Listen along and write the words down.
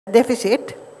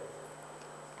deficit.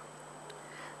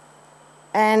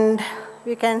 And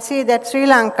we can see that Sri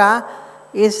Lanka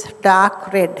is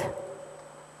dark red.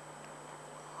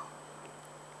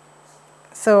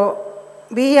 So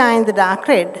we are in the dark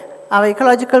red, our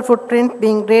ecological footprint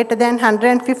being greater than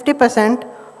 150%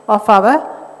 of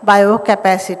our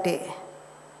biocapacity.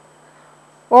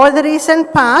 Over the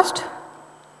recent past,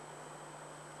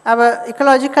 our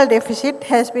ecological deficit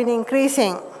has been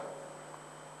increasing,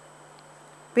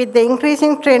 with the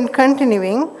increasing trend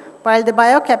continuing, while the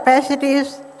biocapacity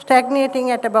is stagnating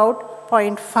at about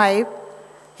 0.5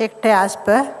 hectares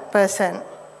per person,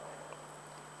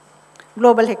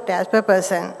 global hectares per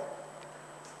person.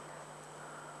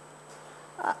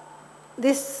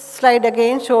 This slide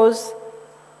again shows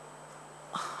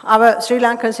our Sri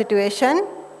Lankan situation.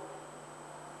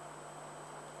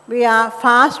 We are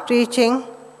fast reaching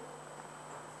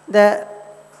the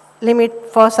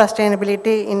limit for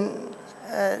sustainability in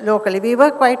locally. We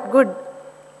were quite good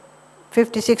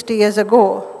 50, 60 years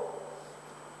ago.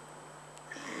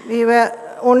 We were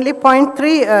only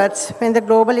 0.3 Earths when the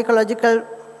global ecological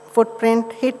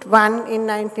footprint hit 1 in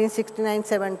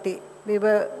 1969-70. We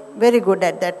were very good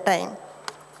at that time.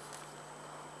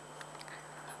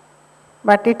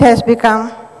 But it has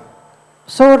become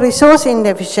so resource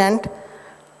inefficient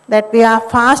that we are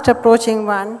fast approaching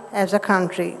 1 as a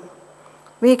country.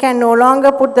 We can no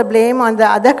longer put the blame on the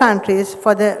other countries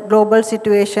for the global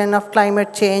situation of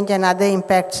climate change and other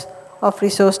impacts of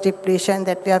resource depletion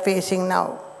that we are facing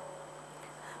now.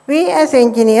 We as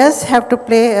engineers have to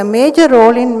play a major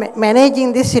role in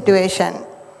managing this situation.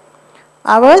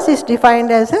 Ours is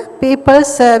defined as a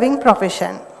people-serving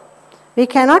profession. We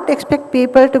cannot expect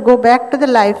people to go back to the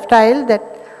lifestyle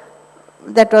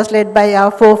that was led by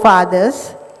our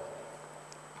forefathers,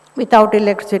 without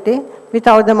electricity,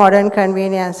 without the modern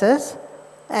conveniences,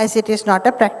 as it is not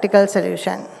a practical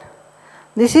solution.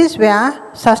 This is where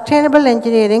sustainable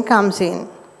engineering comes in.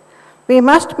 We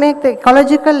must make the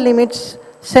ecological limits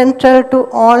central to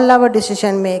all our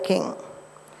decision making.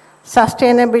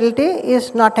 Sustainability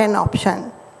is not an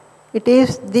option. It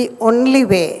is the only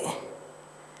way.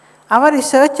 Our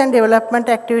research and development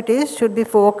activities should be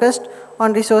focused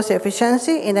on resource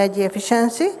efficiency, energy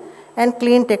efficiency, and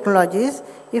clean technologies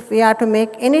if we are to make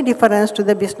any difference to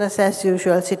the business as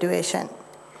usual situation.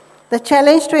 The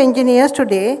challenge to engineers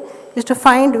today is to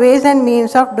find ways and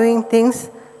means of doing things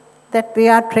that we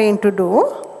are trained to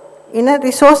do in a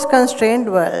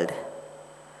resource-constrained world.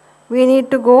 We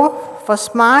need to go for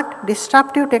smart,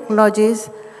 disruptive technologies,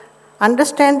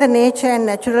 understand the nature and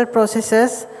natural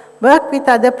processes, work with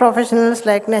other professionals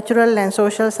like natural and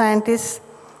social scientists,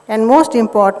 and most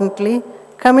importantly,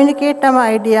 communicate our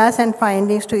ideas and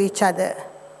findings to each other.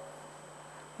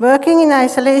 Working in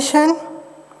isolation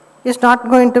is not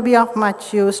going to be of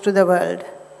much use to the world.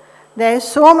 There is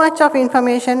so much of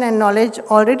information and knowledge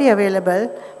already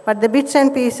available, but the bits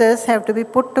and pieces have to be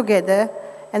put together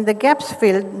and the gaps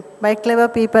filled by clever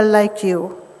people like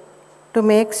you to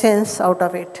make sense out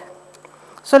of it.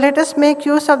 So let us make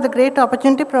use of the great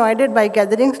opportunity provided by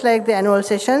gatherings like the annual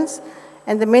sessions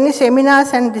and the many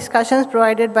seminars and discussions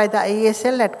provided by the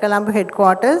IESL at Colombo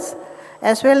headquarters,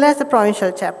 as well as the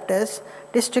provincial chapters,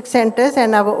 district centers,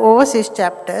 and our overseas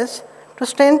chapters, to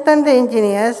strengthen the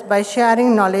engineers by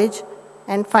sharing knowledge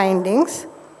and findings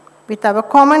with our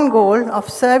common goal of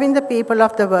serving the people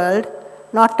of the world,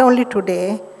 not only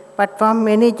today, but for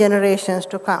many generations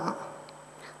to come.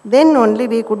 Then only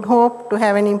we could hope to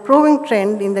have an improving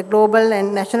trend in the global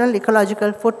and national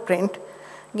ecological footprint,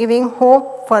 giving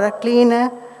hope for a cleaner,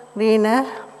 greener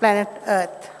planet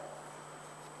Earth.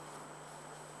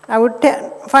 I would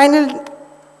finally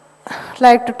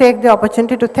like to take the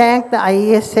opportunity to thank the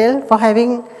IESL for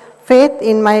having faith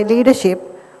in my leadership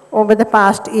over the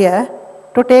past year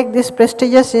to take this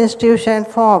prestigious institution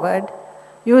forward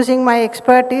using my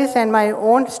expertise and my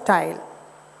own style.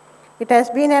 It has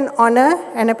been an honor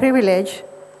and a privilege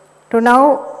to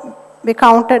now be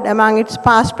counted among its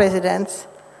past presidents,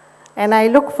 and I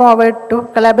look forward to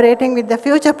collaborating with the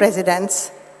future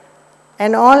presidents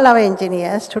and all our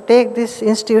engineers to take this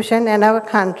institution and our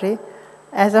country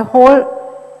as a whole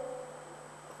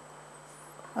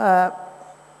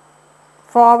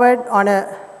forward on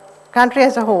a country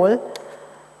as a whole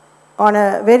on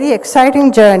a very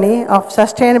exciting journey of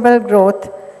sustainable growth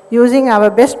using our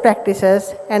best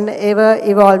practices and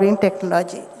ever-evolving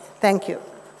technology. Thank you.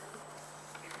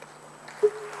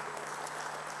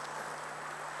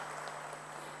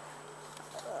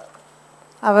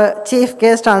 Our chief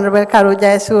guest, Honorable Karu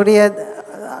Jayasuriya,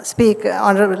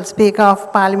 Honorable Speaker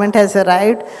of Parliament, has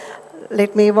arrived.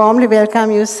 Let me warmly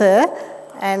welcome you, sir,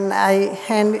 and I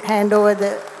hand over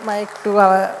the mic to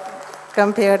our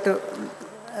compeer to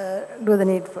do the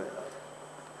needful.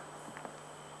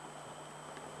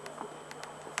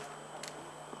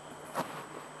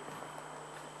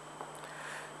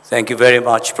 Thank you very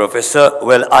much, Professor.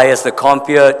 Well, I, as the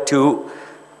compeer, too,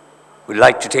 would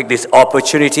like to take this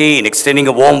opportunity in extending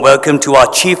a warm welcome to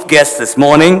our chief guest this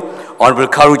morning, Honorable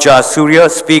Karu Jayasuriya,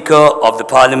 Speaker of the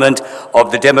Parliament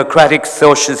of the Democratic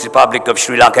Socialist Republic of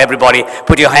Sri Lanka. Everybody,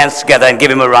 put your hands together and give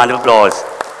him a round of applause.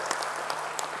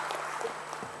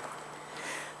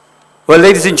 Well,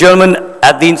 ladies and gentlemen,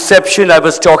 at the inception, I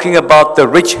was talking about the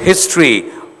rich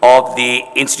history of the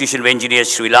Institution of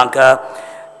Engineers Sri Lanka.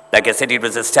 Like I said, it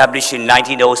was established in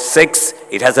 1906.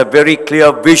 It has a very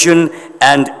clear vision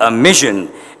and a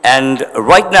mission. And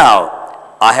right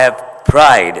now, I have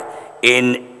pride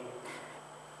in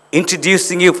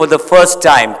introducing you for the first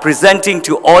time, presenting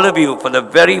to all of you for the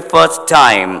very first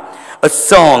time, a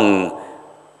song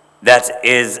that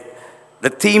is the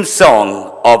theme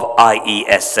song of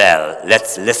IESL.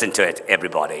 Let's listen to it,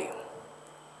 everybody.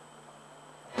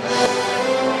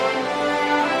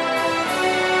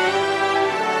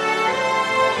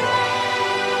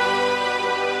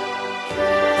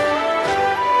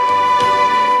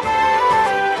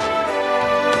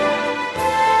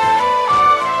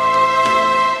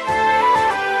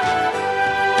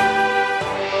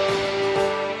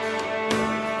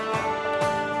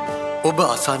 ඔබ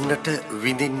අසන්නට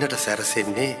විඳින්නට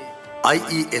සැරසෙන්නේ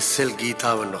IESL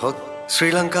ගීතාව නොහොත්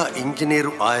ශ්‍රී ලංකා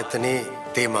ඉංජිනේරු ආයතනයේ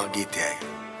තේමා ගීතයයි.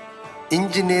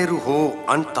 ඉංජිනේරු හෝ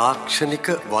අන් තාක්ෂණික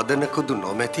වදනකුදු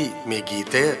නොමැති මේ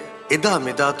ගීතය එදා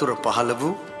මෙදාතුර පහළ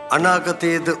වූ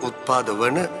අනාගතයේද උත්පාද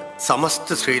වන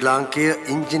සමස්ත ශ්‍රී ලාංකේය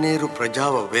ඉංජිනේරු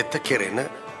ප්‍රජාව වෙත කෙරෙන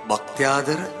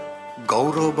භක්ත්‍යාදර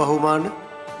ගෞරව බහුමාන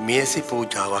මියසි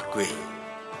පූජාවක් වෙයි.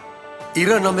 ඉර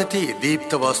නමැති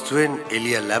දීප්ත වස්තුවෙන්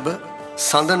එළිය ලැබ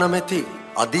සඳ නමැති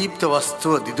අදීප්ත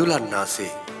වස්තුව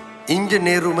දිදුලන්නාසේ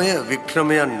ඉංජිනේරුමය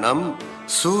වික්‍රමයන් නම්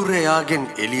සූර්යයාගෙන්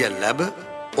එළිය ලැබ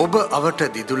ඔබ අවට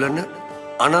දිදුලන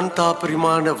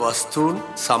අනන්තාපරිමාණ වස්තුන්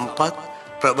සම්පත්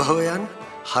ප්‍රභවයන්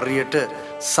හරියට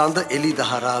සඳ එළි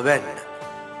දහරා වැන්න.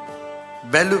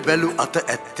 බැලු බැලු අත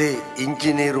ඇත්තේ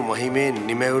ඉංජිනේරු මහිමයෙන්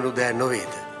නිමැවුණු දෑ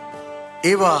නොවේද.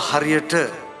 ඒවා හරියට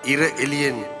ඉර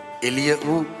එළියෙන් එළිය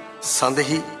වූ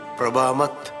සඳහි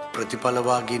ප්‍රභාමත්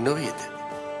ප්‍රතිඵලවාගේ නොවේද.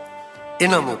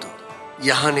 එනමුතු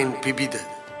යහනෙන් පිබිද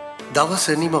දවස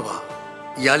නිමවා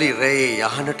යළි රැයේ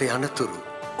යහනට යනතුරු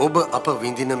ඔබ අප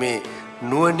විඳින මේ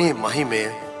නුවණේ මහිමය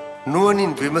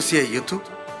නුවණින් විමසිය යුතු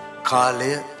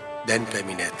කාලය දැන්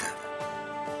පැමිණ ඇත.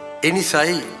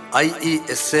 එනිසයි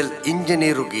IESL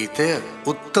ඉංජිනේරු ගීතය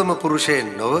උත්තම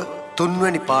පුරුෂයෙන් නොව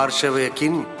තුන්වැනි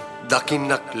පාර්ශවයකින්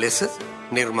දකින්නක් ලෙස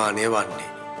නිර්මාණය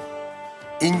වන්නේ.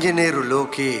 ඉංජිනේරු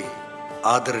ලෝකයේ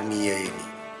ආදරණීයයිනි.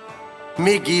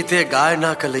 මේ ගීතය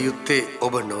ගායනා කළ යුත්තේ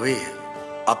ඔබ නොවේය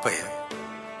අපය.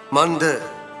 මන්ද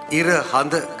ඉර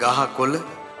හඳ ගහ කොළ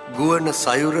ගුවන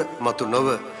සයුර මතු නොව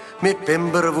මේ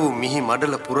පෙම්බර වූ මිහි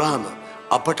මඩල පුරාම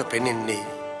අපට පෙනෙන්නේ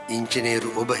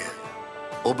ඉංජිනේරු ඔබය.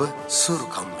 ඔබ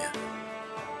සුරුකම්ය.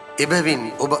 එබැවින්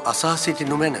ඔබ අසා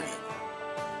සිටිනු මැනවි.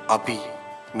 අපි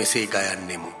මෙසේ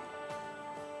ගයන්නෙමු.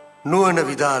 නුවණ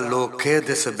විදා ලෝකය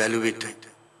දෙස බැලුවිට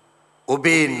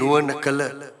ඔබේ නුවණ කළ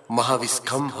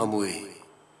මහවිස්කම් හමුවේ.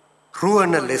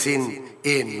 රුවණ ලෙසින්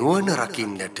ඒ නුවණ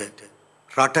රකින්නට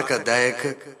රටක දයක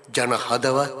ජන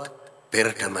හදවත්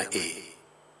පෙරටම ඒ.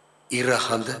 ඉර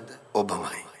හඳ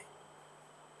ඔබමයි.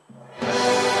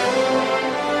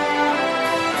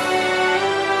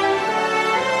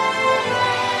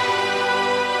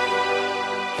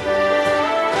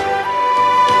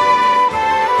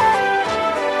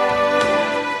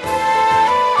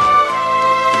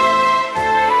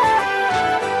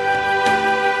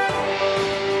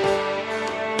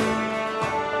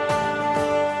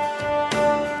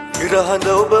 ඉරහඳ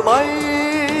ඔබමයි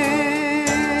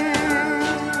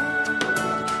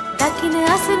දකින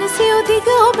අසන සිව් දිග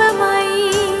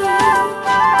ඔබමයි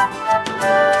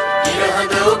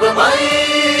ඉරහඳ ඔබමයි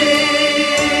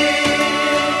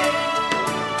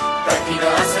දකින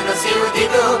අසන සිව්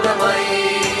දිග ඔබමයි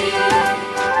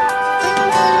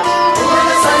ගුවන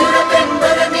සයුර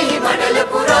පෙම්බර මිහි මඩල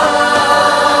පුරා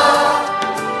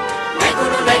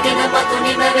නැගුණු නැගෙන මතු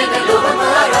නිමැවෙන ලොවම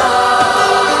අරා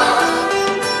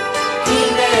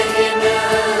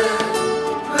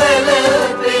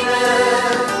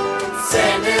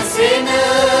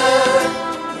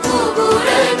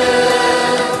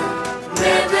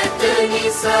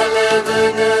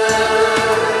සලවන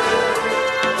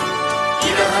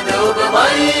ඉරහඳ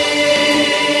ඔබමයි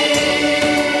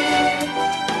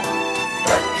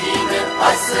දකින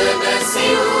අසන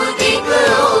සිව් දිග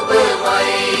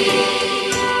ඔබමයි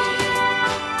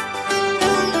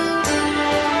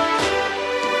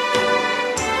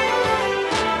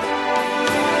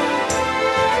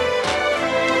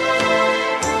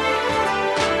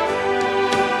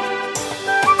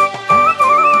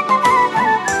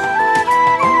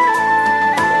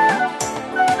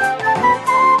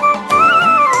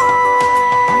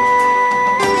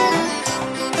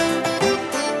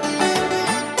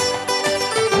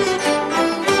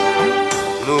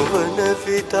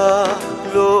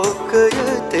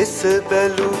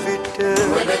බැලු විට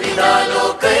නුවණ විනා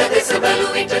ලෝකය දෙස බැලු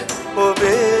විට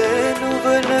ඔබේ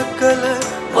නුවණ කළ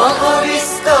මහ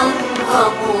විස්කම්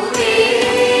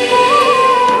හමුවේ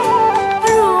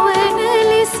රුවන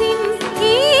ලෙසින්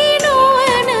ඒ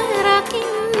නුවණ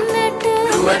රකින්නට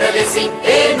නුවණ ලෙසින්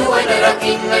ඒ නුවණ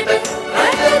රකින්නට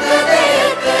රටක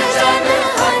දෙයක ජන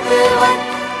හදවත්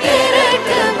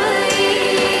එරටමයි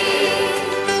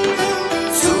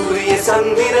සූරිය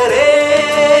සන්දිරරේ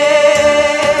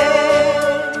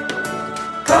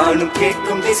காணும்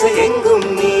கேட்கும் திசை எங்கும்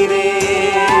நீரே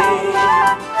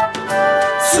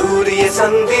சூரிய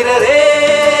சந்திரரே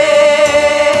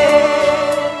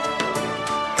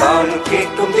காணும்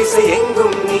கேட்கும் திசை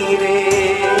எங்கும் நீரே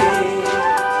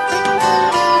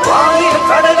வானிலும்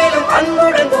கடலிலும்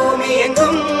அன்புடன் பூமி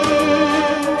எங்கும்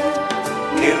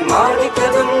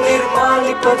நிர்மாணிப்பதும்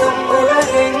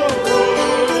உலகெங்கும்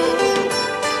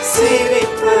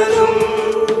சிரிப்பதும்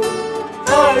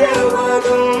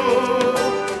அழுவதும்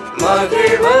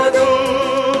மகிழ்வதும்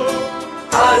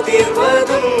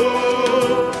அதிர்வதும்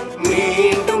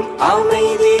மீண்டும்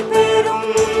அமைதி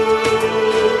பெறும்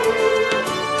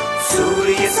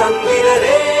சூரிய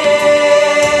சந்திரரே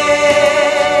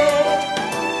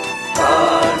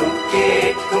காணும்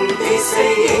கேட்கும் திசை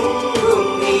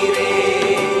எங்கும் நீரே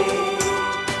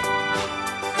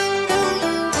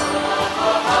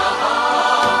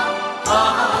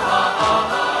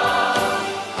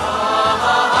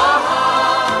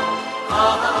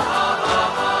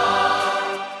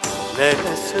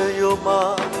නැනසයොමා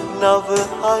නව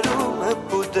අරුම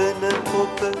පුදන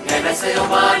ඔබ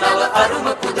නැනසයොමා නව අරුම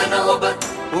පුදන ඔබ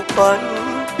උපන්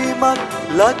පිමක්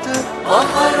ලද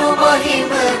මහරු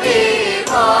මහිම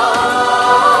වේවා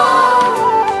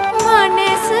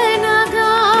මනස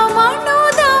නගා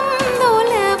මනුදම්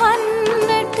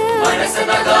දොලවන්නට මනස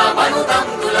නගා මනුදම්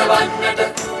දුලවන්නට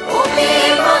ඔබේ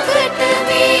මගට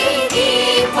වේදී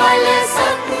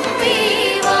පලසක්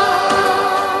වේවා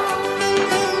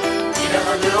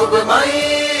ඉරහඳ ඔබමයි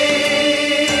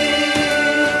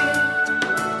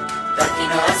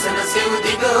දකින අසන සිව්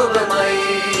දිග ඔබමයි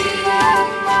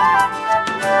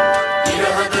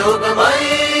ඉරහඳ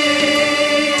ඔබමයි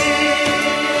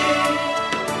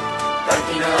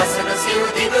දකින අසන සිව්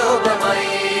දිග ඔබමයි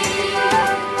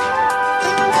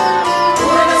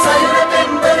පුරණ සයුර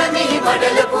පෙම්බර මිහි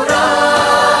මඩල පුරා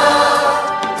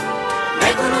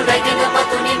නැගුණු නැගෙන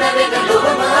මතු නිමවෙන ලොව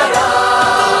මහරා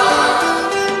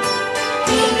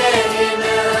ඉනහෙන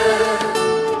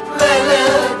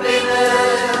වැළපෙන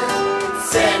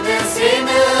සැනසෙන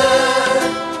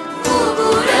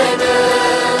කුබුරන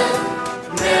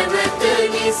නැවත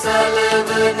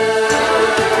නිසලවන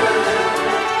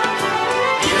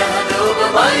ඉරහඳ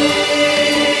ඔබමයි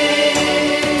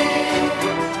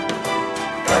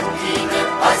දකින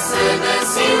අසන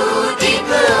සිව් දිග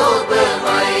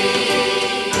ඔබමයි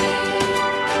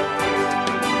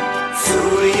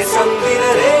සූරිය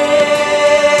සන්දිරරේ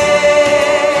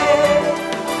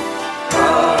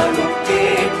காணும்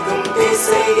கேட்கும்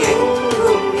திசை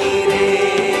எங்கும் நீரே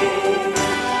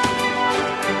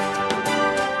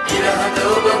ඉරහඳ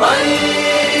ඔබමයි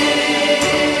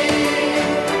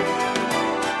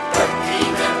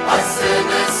දකින අසන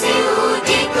සිව්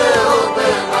දිග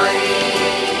ඔබමයි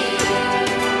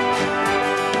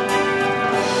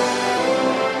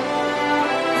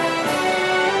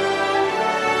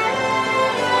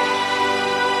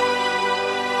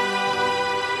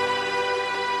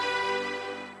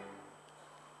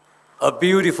A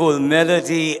beautiful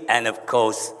melody and, of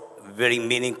course, very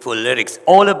meaningful lyrics.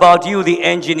 All about you, the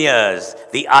engineers,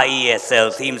 the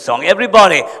IESL theme song.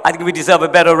 Everybody, I think we deserve a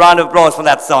better round of applause for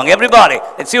that song. Everybody,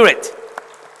 let's hear it.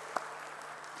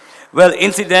 Well,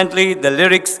 incidentally, the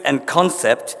lyrics and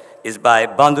concept is by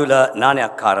Bandula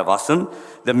Nanayakaravasan.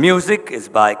 The music is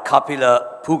by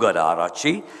Kapila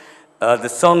Pugadarachi. The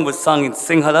song was sung in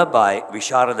Sinhala by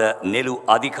Visharada Nelu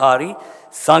Adhikari,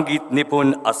 Sangeet Nipun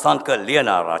Asanka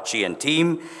Lianarachi and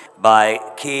team, by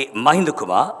K.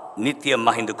 Mahindakumar, Nitya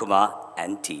Mahindakumar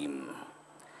and team.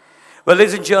 Well,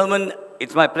 ladies and gentlemen,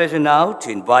 it's my pleasure now to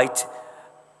invite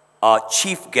our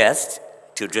chief guest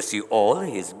to address you all.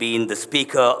 He's been the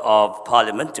Speaker of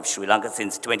Parliament of Sri Lanka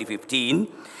since 2015.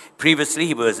 Previously,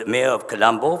 he was Mayor of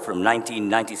Colombo from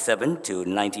 1997 to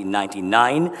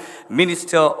 1999,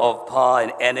 Minister of Power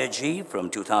and Energy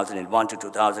from 2001 to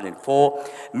 2004,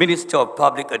 Minister of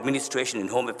Public Administration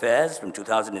and Home Affairs from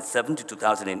 2007 to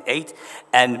 2008,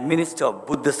 and Minister of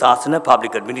Buddha Sasana,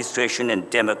 Public Administration and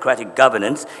Democratic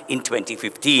Governance in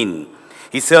 2015.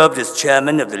 He served as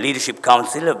chairman of the Leadership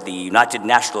Council of the United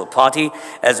National Party,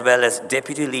 as well as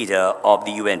deputy leader of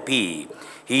the UNP.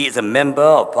 He is a member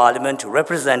of parliament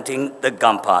representing the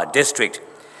Gampar district.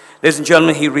 Ladies and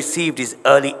gentlemen, he received his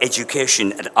early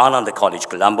education at Ananda College,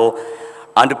 Colombo.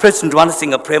 Under President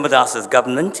Ranasinghe Premadasa's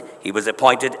government, he was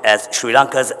appointed as Sri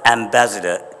Lanka's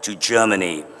ambassador to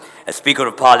Germany. As Speaker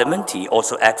of Parliament, he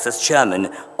also acts as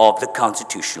Chairman of the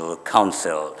Constitutional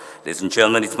Council. Ladies and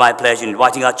gentlemen, it's my pleasure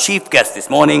inviting our chief guest this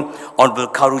morning, Honorable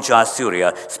Karu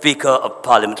Jayasuriya, Speaker of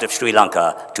Parliament of Sri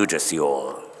Lanka, to address you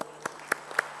all.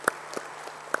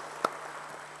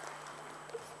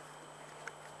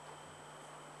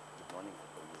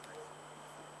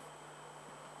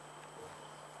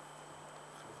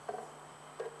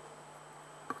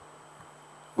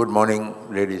 Good morning,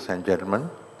 ladies and gentlemen.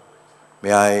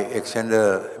 May I extend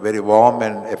a very warm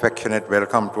and affectionate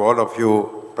welcome to all of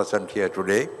you present here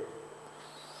today.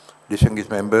 Distinguished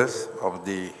members of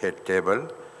the head table,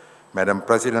 Madam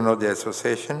President of the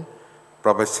Association,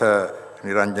 Professor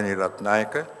Niranjani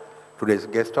Ratnayaka, today's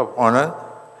guest of honor,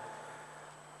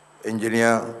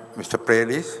 Engineer Mr.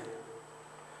 Prelis,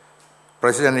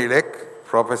 President-elect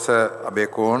Professor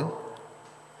Abekon,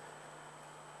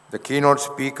 the keynote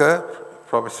speaker,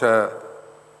 Professor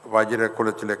Vajira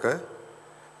Kulatilaka,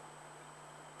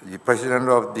 the President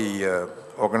of the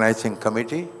Organizing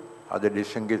Committee, other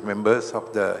distinguished members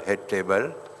of the head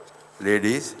table,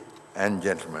 ladies and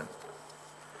gentlemen.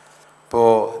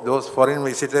 For those foreign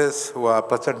visitors who are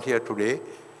present here today,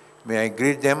 may I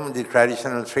greet them the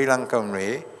traditional Sri Lankan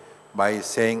way by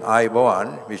saying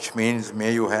Ayubowan, which means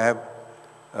may you have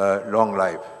a long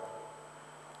life.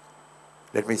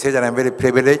 Let me say that I'm very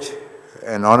privileged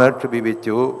and honored to be with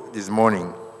you this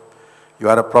morning. You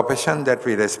are a profession that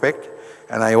we respect,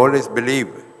 and I always believe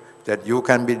that you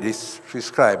can be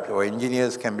described, or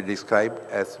engineers can be described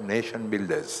as nation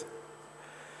builders.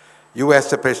 You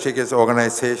as a prestigious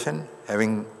organization,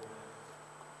 having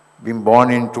been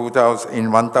born in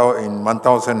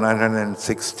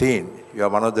 1916, you are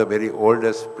one of the very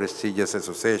oldest prestigious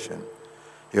associations.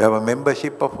 You have a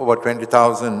membership of over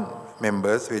 20,000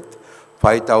 members with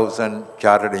 5,000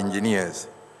 chartered engineers.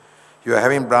 You are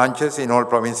having branches in all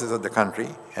provinces of the country,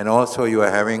 and also you are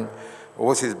having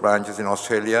overseas branches in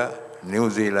Australia,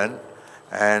 New Zealand,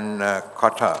 and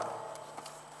Qatar.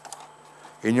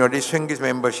 In your distinguished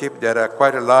membership, there are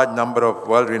quite a large number of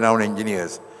world-renowned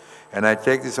engineers, and I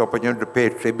take this opportunity to pay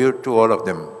tribute to all of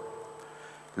them.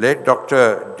 Late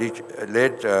Mr.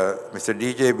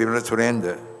 D.J. Bimala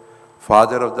Surendra,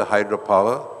 father of the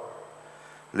hydropower,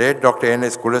 late Dr.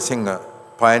 N.S. Kulasinghe,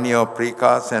 pioneer of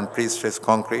precast and pre-stressed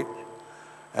concrete,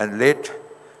 and late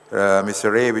Mr.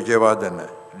 Ray Vijayawardena,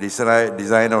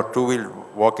 designer of two-wheel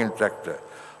walking tractor,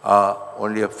 are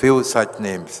only a few such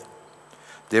names.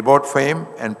 They brought fame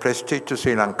and prestige to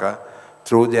Sri Lanka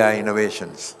through their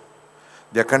innovations.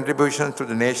 Their contributions to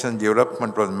the nation's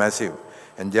development was massive,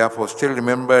 and therefore still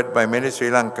remembered by many Sri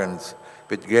Lankans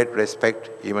with great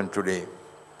respect even today.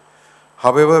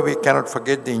 However, we cannot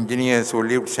forget the engineers who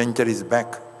lived centuries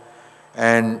back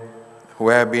and who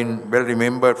have been well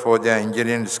remembered for their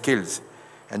engineering skills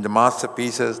and the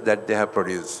masterpieces that they have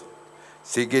produced.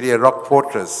 Sigiriya Rock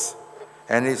Fortress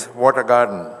and its water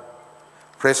garden,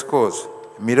 frescoes,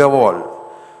 mirror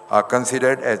wall are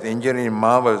considered as engineering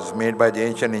marvels made by the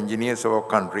ancient engineers of our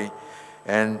country,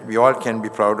 and we all can be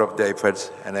proud of their efforts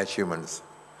and achievements.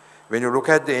 When you look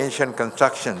at the ancient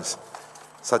constructions,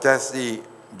 such as the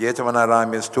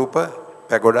Jetavanaramaya Stupa,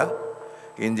 pagoda,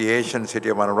 in the ancient city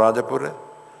of Anuradhapura,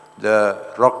 the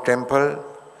rock temple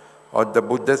or the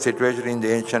Buddha situated in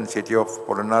the ancient city of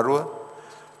Polonnaruwa,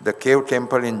 the cave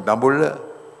temple in Dambulla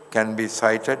can be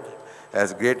cited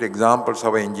as great examples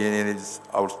of engineers'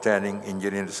 outstanding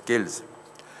engineering skills.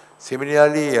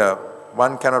 Similarly,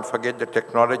 one cannot forget the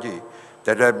technology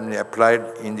that has been applied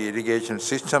in the irrigation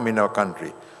system in our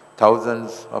country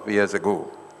thousands of years ago.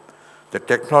 The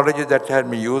technology that had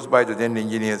been used by the then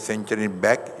engineers century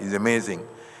back is amazing.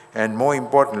 And more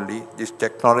importantly, this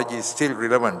technology is still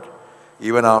relevant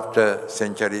even after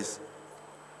centuries.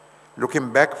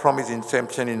 Looking back from its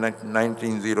inception in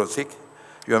 1906,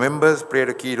 your members played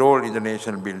a key role in the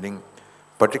nation building,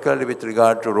 particularly with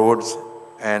regard to roads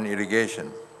and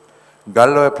irrigation.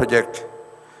 Galloy project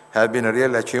has been a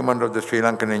real achievement of the Sri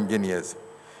Lankan engineers.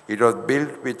 It was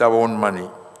built with our own money.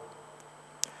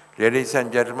 Ladies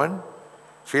and gentlemen,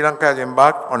 Sri Lanka has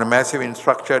embarked on a massive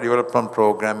infrastructure development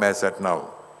program as at now.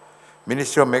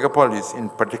 Ministry of Megapolis in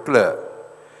particular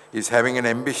is having an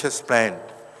ambitious plan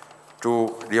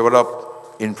to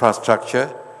develop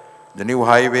infrastructure. The new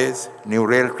highways, new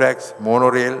rail tracks,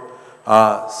 monorail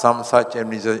are some such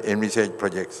envisaged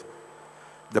projects.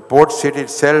 The port city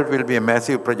itself will be a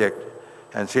massive project,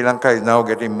 and Sri Lanka is now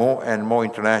getting more and more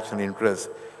international interest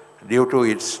due to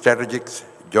its strategic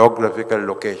geographical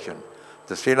location.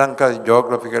 The Sri Lanka's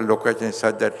geographical location is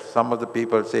such that some of the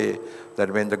people say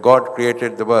that when the God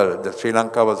created the world, the Sri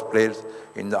Lanka was placed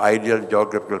in the ideal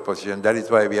geographical position. That is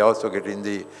why we also get in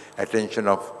the attention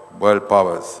of world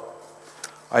powers.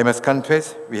 I must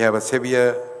confess, we have a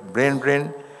severe brain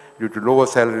drain due to lower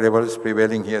salary levels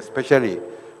prevailing here, especially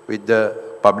with the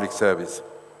public service.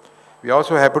 We are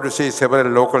also happy to see several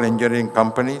local engineering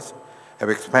companies have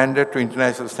expanded to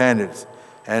international standards,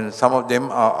 and some of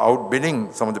them are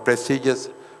outbidding some of the prestigious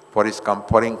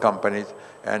foreign companies,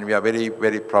 and we are very,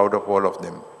 very proud of all of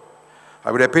them.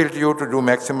 I would appeal to you to do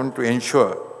maximum to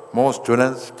ensure more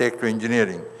students take to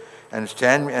engineering, and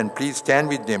please stand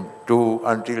with them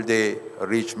until they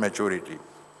reach maturity.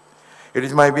 It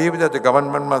is my view that the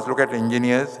government must look at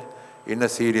engineers in a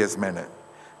serious manner.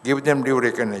 Give them due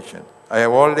recognition. I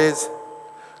have always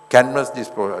canvassed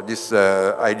this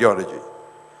ideology.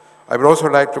 I would also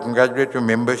like to congratulate your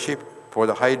membership for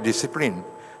the high discipline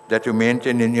that you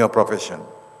maintain in your profession.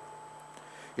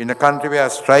 In a country where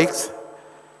strikes,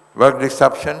 work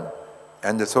disruption,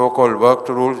 and the so-called work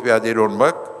to rules where they don't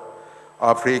work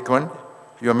are frequent,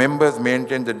 your members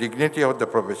maintain the dignity of the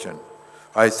profession.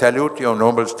 I salute your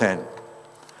noble stand.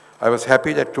 I was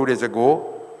happy that 2 days ago,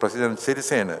 President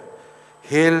Sirisena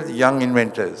hailed young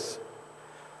inventors.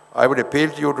 I would appeal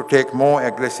to you to take more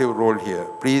aggressive role here.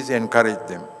 Please encourage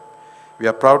them. We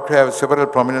are proud to have several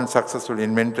prominent successful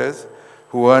inventors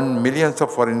who earn millions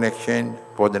of foreign exchange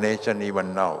for the nation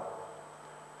even now,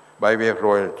 by way of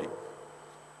royalty.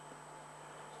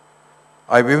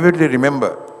 I vividly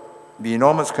remember the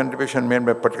enormous contribution made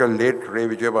by particularly late Ray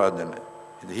Wijewardena.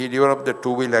 He developed the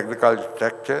two-wheel agriculture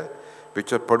tractor,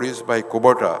 which was produced by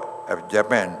Kubota of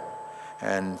Japan,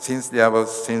 and since there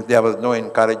was no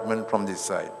encouragement from this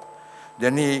side.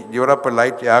 Then he developed a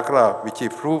light aircraft, which he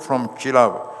flew from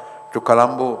Chilab to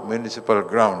Colombo municipal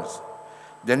grounds.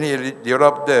 Then he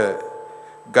developed the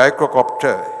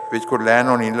Geico-copter, which could land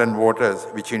on inland waters,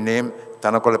 which he named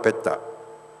Tanakolapetta.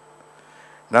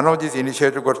 None of these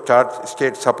initiatives got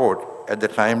state support at the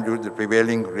time due to the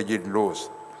prevailing rigid laws.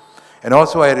 And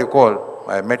also I recall,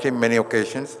 I met him many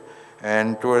occasions,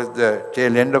 and towards the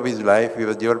tail end of his life, he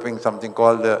was developing something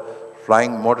called the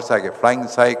flying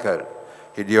cycle.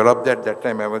 He developed that. That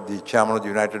time I was the chairman of the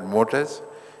United Motors.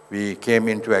 We came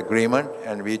into agreement,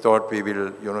 and we thought we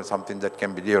will, something that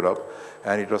can be developed.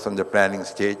 And it was on the planning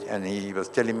stage, and he was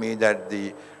telling me that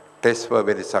the tests were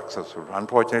very successful.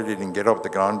 Unfortunately, it didn't get off the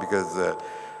ground because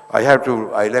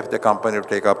I left the company to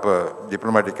take up a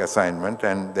diplomatic assignment,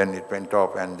 and then it went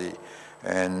off, and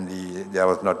there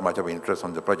was not much of interest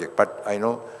on the project. But I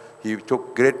know he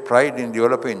took great pride in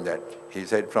developing that. He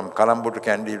said from Colombo to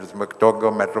Kandy, it was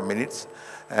a matter of minutes,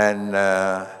 and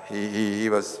he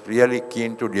was really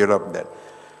keen to develop that.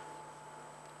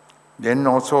 Then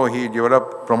also he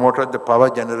promoted the power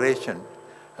generation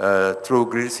through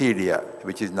Gridsedia,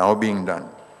 which is now being done.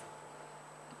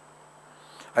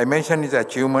 I mention his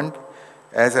achievement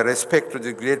as a respect to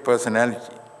the great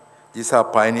personality. These are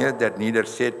pioneers that needed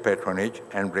state patronage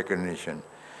and recognition.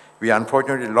 We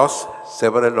unfortunately lost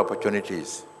several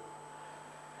opportunities.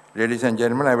 Ladies and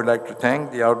gentlemen, I would like to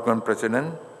thank the outgoing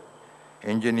president,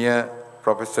 Engineer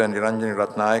Professor Niranjani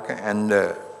Ratnayaka, and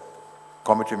the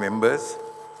committee members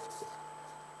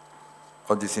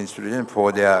of this institution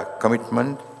for their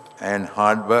commitment and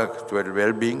hard work toward the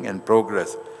well-being and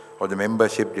progress of the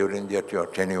membership during their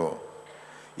tenure.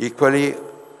 Equally,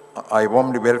 I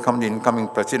warmly welcome the incoming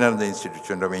president of the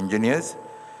Institute of Engineers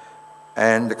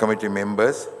and the committee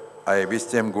members. I wish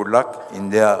them good luck in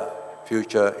their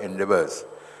future endeavors.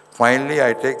 Finally,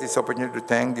 I take this opportunity to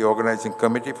thank the organizing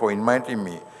committee for inviting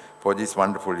me for this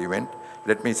wonderful event.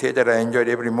 Let me say that I enjoyed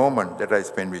every moment that I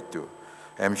spent with you.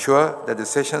 I am sure that the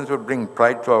sessions will bring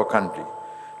pride to our country.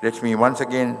 Let me once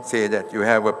again say that you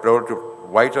have a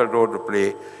vital role to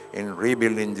play in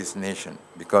rebuilding this nation.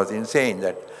 Because in saying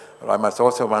that, I must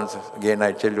also once again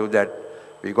I tell you that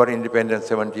we got independence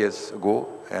 70 years ago,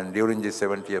 and during this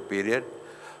 70-year period,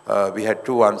 we had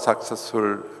 2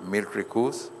 unsuccessful military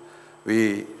coups.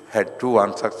 We had 2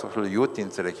 unsuccessful youth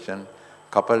insurrections,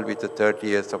 coupled with the 30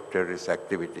 years of terrorist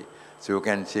activity. So you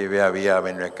can see where we are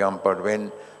when we compared.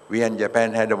 When we and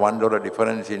Japan had a $1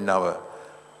 difference in our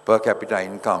per capita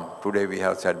income, today we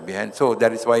have sat behind. So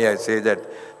that is why I say that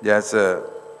there's a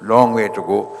long way to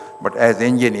go. But as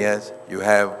engineers, you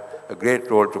have a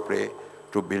great role to play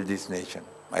to build this nation.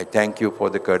 I thank you for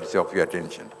the courtesy of your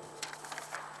attention.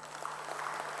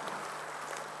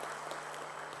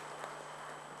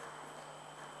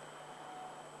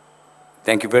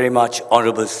 Thank you very much,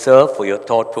 Honorable Sir, for your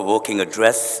thought-provoking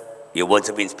address, your words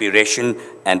of inspiration,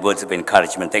 and words of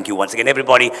encouragement. Thank you once again,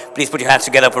 everybody. Please put your hands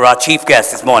together for our chief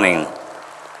guest this morning.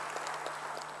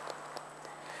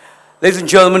 Ladies and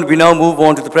gentlemen, we now move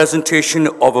on to the presentation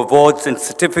of awards and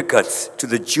certificates to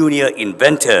the junior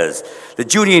inventors. The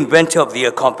Junior Inventor of the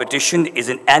Year competition is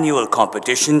an annual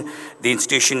competition the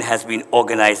institution has been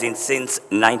organizing since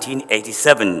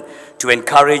 1987 to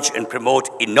encourage and promote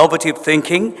innovative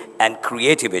thinking and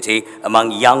creativity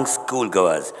among young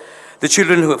schoolgoers. The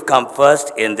children who have come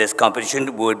first in this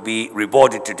competition would be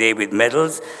rewarded today with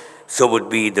medals. So would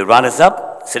be the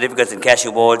runners-up, certificates and cash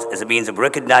awards as a means of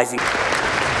recognizing.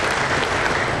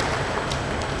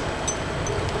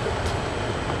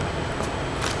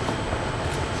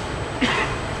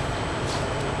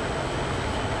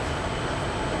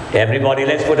 Everybody,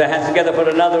 let's put our hands together for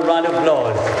another round of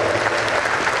applause.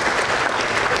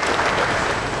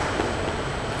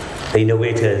 The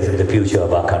innovators of the future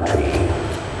of our country.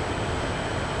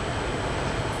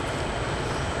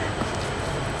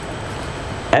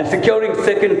 And securing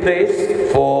second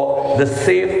place for the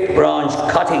safe branch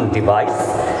cutting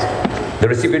device, the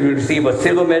recipient will receive a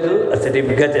silver medal, a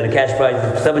certificate and a cash prize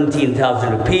of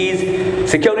 17,000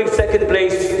 rupees. Securing second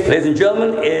place, ladies and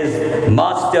gentlemen, is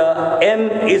Master M.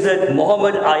 Izzat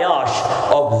Muhammad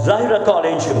Ayash of Zahira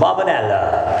College,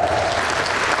 Babanella.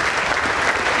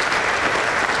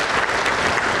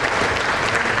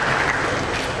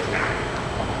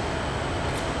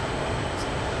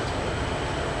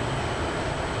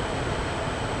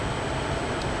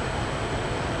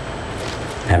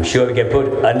 I'm sure we can put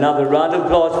another round of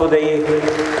applause for the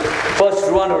first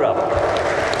runner-up,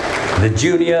 the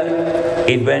Junior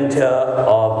Inventor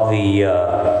of the Year.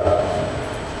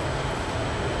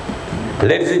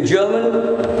 Ladies and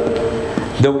gentlemen,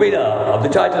 the winner of the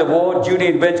title award,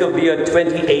 Junior Inventor of the Year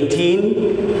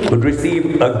 2018, would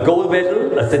receive a gold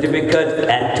medal, a certificate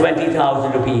and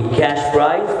 20,000 rupee cash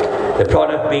prize, the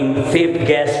product being Safe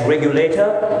Gas Regulator.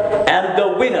 And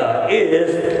the winner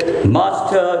is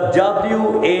Master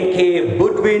W.A.K.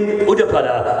 Budwin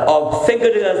Udapala of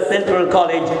Singadilla Central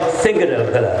College,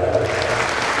 Singadilla.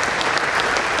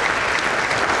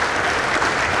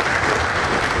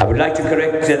 I would like to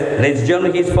correct, ladies and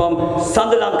gentlemen, he's from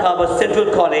Sandalankava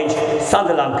Central College,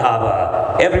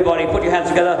 Sandalankava. Everybody put your hands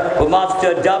together for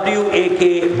Master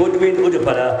W.A.K. Budwin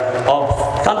Udapala of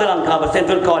Sandalankava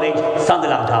Central College,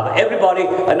 Sandalankava. Everybody,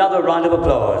 another round of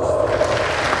applause.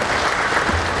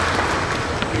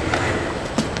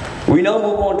 We now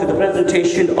move on to the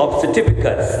presentation of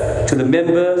certificates to the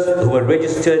members who were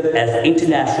registered as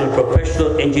international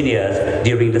professional engineers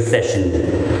during the session.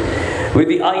 With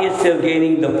the ISL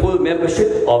gaining the full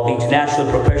membership of the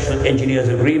International Professional Engineers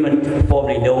Agreement,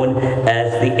 formerly known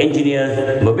as the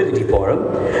Engineers Mobility Forum,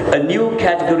 a new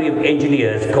category of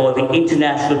engineers called the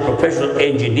International Professional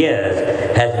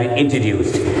Engineers has been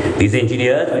introduced. These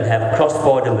engineers will have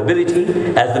cross-border mobility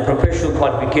as the professional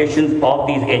qualifications of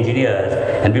these engineers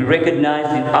and be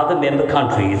recognized in other member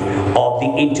countries of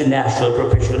the International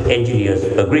Professional Engineers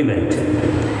Agreement.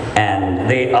 And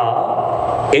they are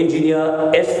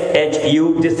Engineer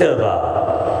S.H.U. De Silva,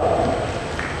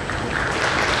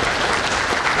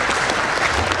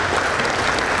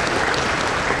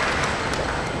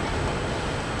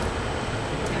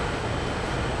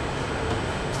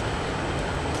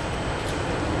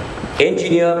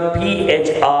 Engineer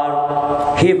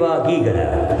P.H.R. Heba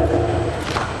Gigana,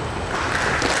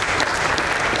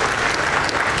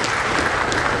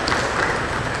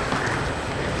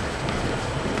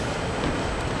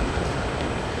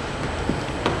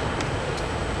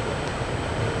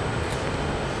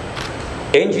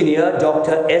 Engineer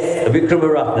Dr. S.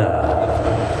 Vikramaratna,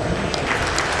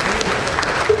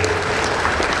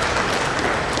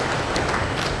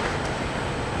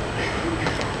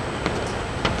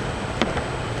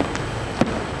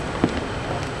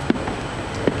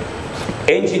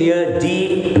 Engineer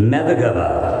D.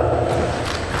 Mavagava,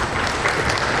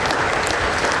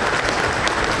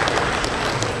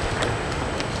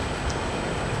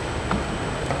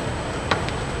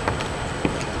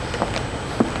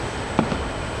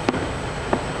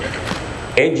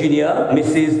 Engineer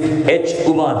Mrs. H.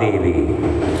 Uma Devi,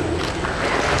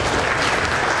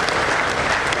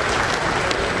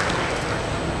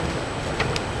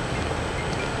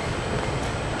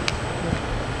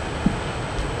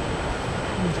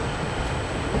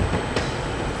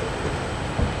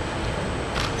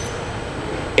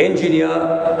 Engineer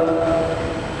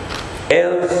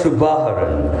L.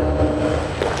 Subaharan,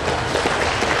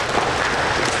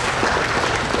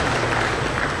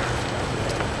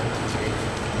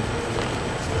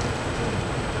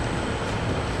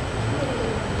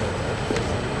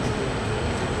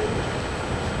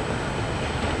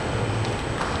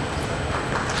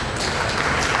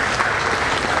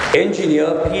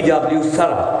 Engineer P.W.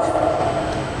 Sarat,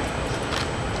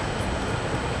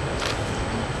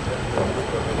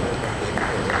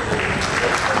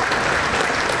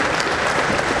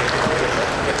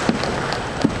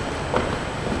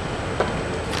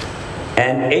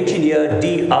 and Engineer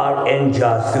D.R.N.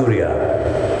 Jasuria.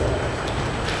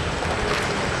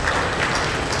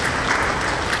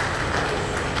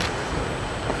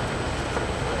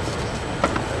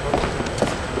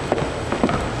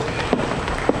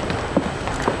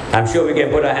 I'm sure we can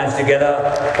put our hands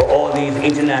together for all these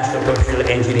international professional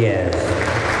engineers.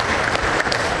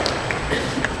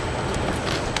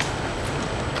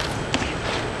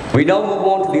 We now move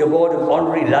on to the award of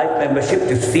honorary life membership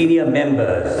to senior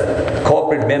members,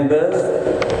 corporate members,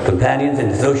 companions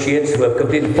and associates who have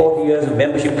completed 40 years of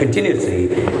membership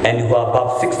continuously and who are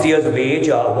above 60 years of age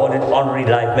are awarded honorary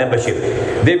life membership.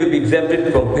 They will be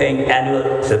exempted from paying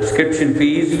annual subscription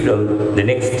fees from the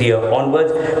next year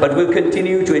onwards, but will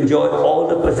continue to enjoy all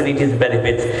the facilities and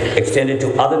benefits extended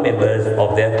to other members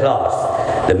of their class.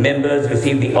 The members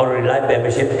receive the honorary life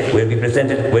membership will be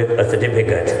presented with a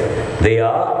certificate. They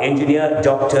are Engineer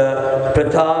Dr.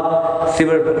 Pratap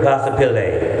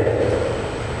Sivarprakasapillai,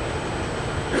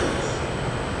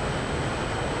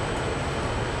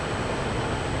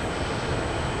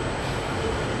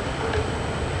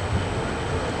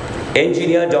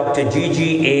 Engineer Dr.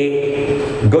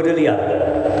 G.G.A. Godaliya,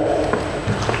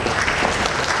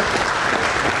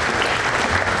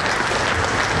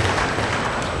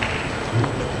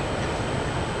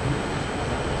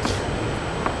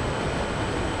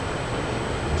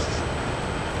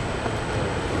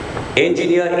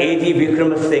 Engineer A.D.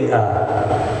 Vikramasinghe,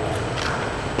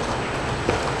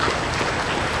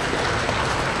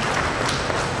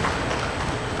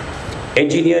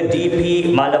 Engineer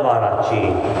D.P. Malavarachi,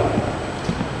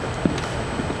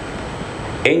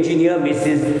 Engineer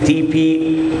Mrs.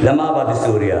 T.P.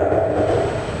 Lamavadisuria,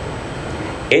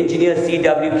 Engineer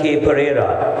C.W.K. Pereira,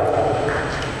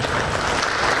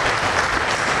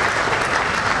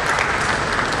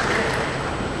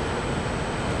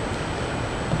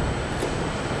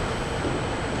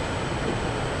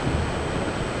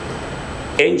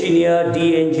 Engineer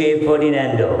D.N.J.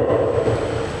 Ferdinando,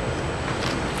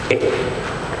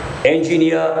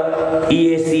 Engineer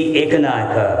E.A.C.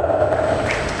 Ekanayaka,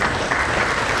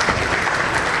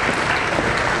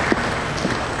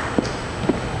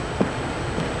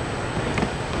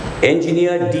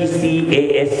 Engineer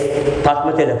D.C.A.S.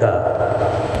 Padmatilaka,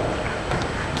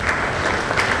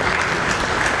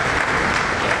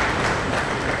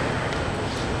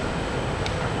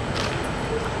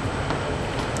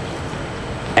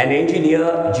 and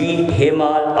Engineer G.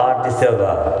 Hemal R. De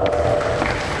Silva.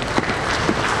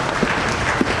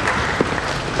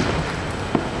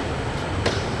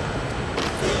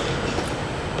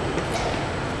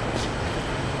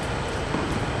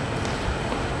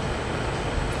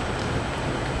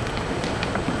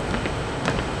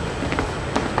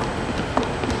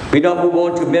 We now move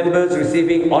on to members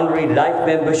receiving honorary life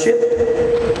membership,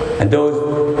 and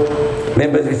those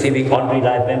members receiving honorary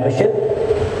life membership.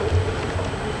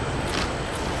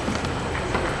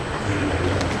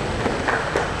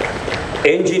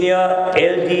 Engineer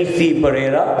L.D.C.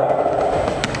 Pereira,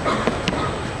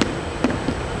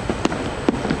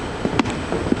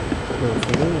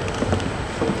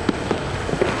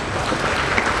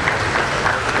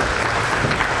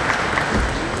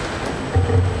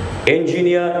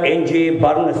 Engineer N.J.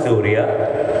 Barnasuria,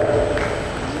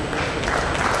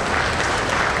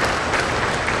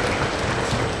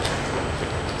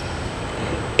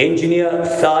 Engineer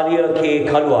Salia K.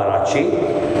 Kalwarachi,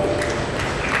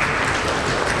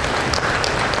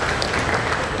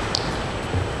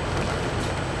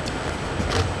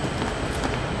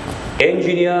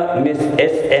 Engineer Ms.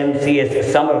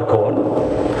 S.M.C.S. Samarkon,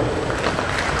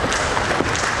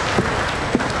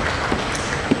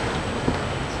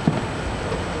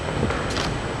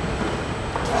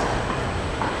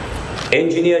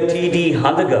 Engineer T.D.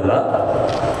 Handagama,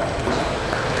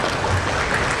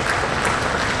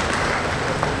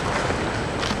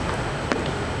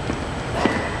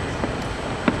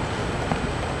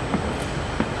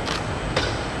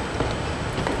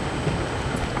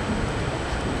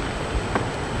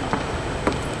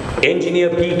 Engineer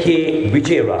P.K.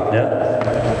 Vijayaratna,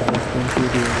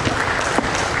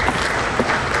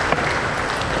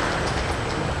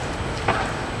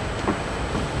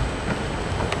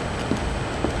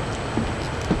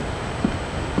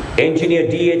 Engineer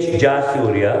D.H.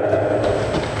 Jasuria,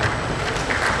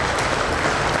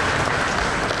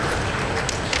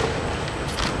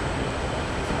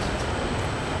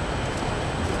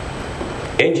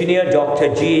 Engineer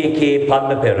Dr. G.A.K.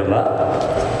 Padmaperuma,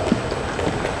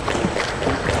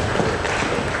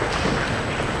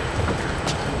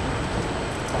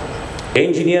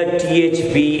 Engineer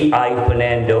T.H.B. I.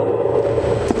 Fernando,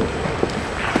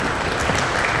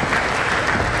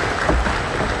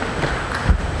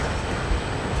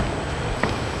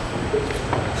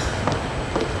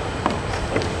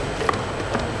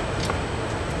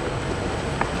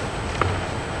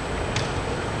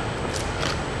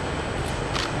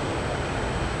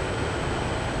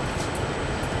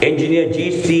 Engineer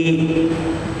G.C.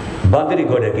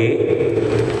 Bandarigodage,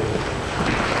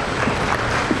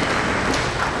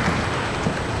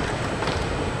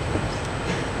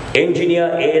 Engineer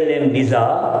A.L.M.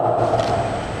 Nizar,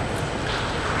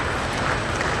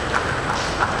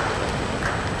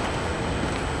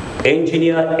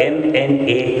 Engineer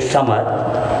M.N.A. Samad,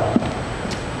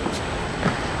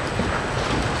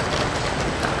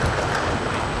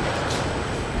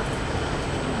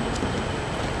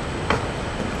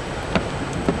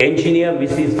 Engineer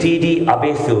Mrs. T.D.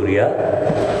 Abesurya,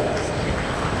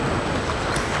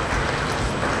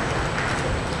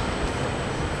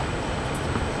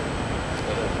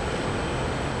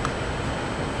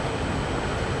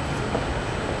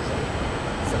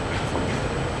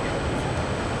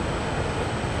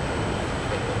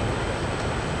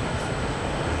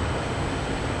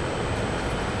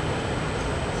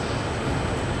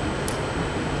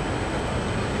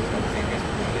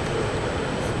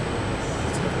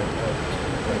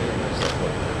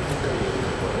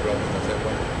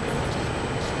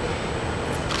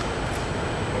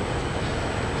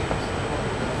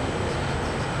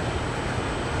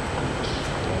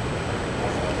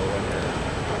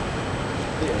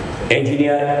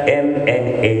 Engineer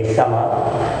M.N.A. Samad,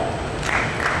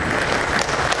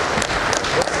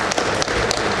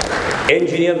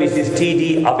 Engineer Mrs.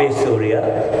 T.D. Abesurya,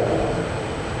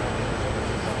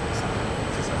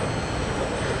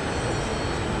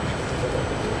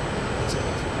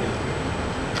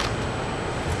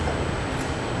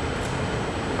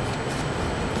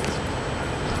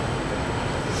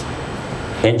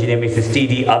 Engineer Mrs.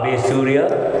 T.D. Abesurya,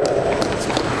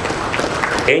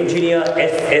 Engineer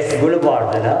S.S.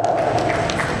 Gulabardana,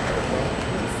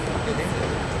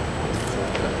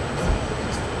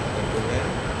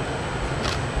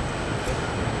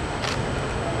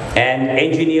 and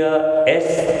Engineer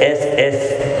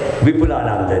S.S.S.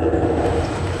 Vipulanandan.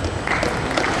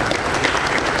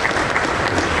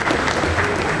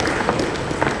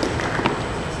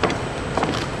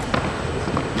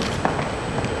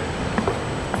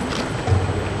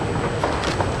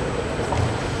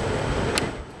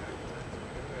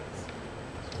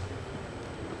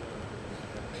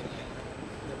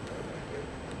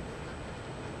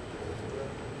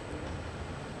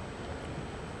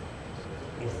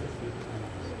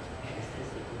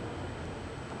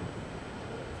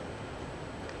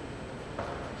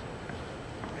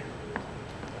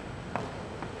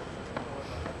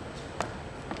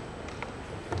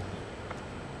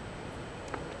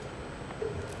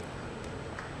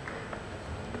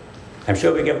 I'm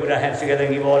sure we can put our hands together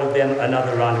and give all of them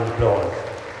another round of applause.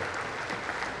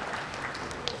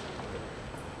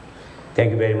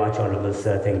 Thank you very much, Honorable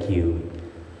Sir. Thank you.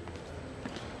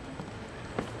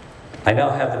 I now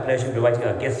have the pleasure of inviting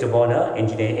our guest of honor,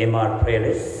 Engineer M.R.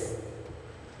 Prelis.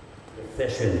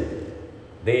 Session.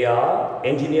 They are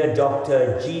Engineer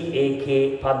Dr.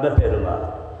 G.A.K. Padma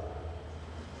Peruma,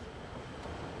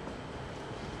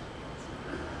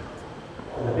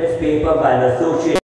 the best paper by an associate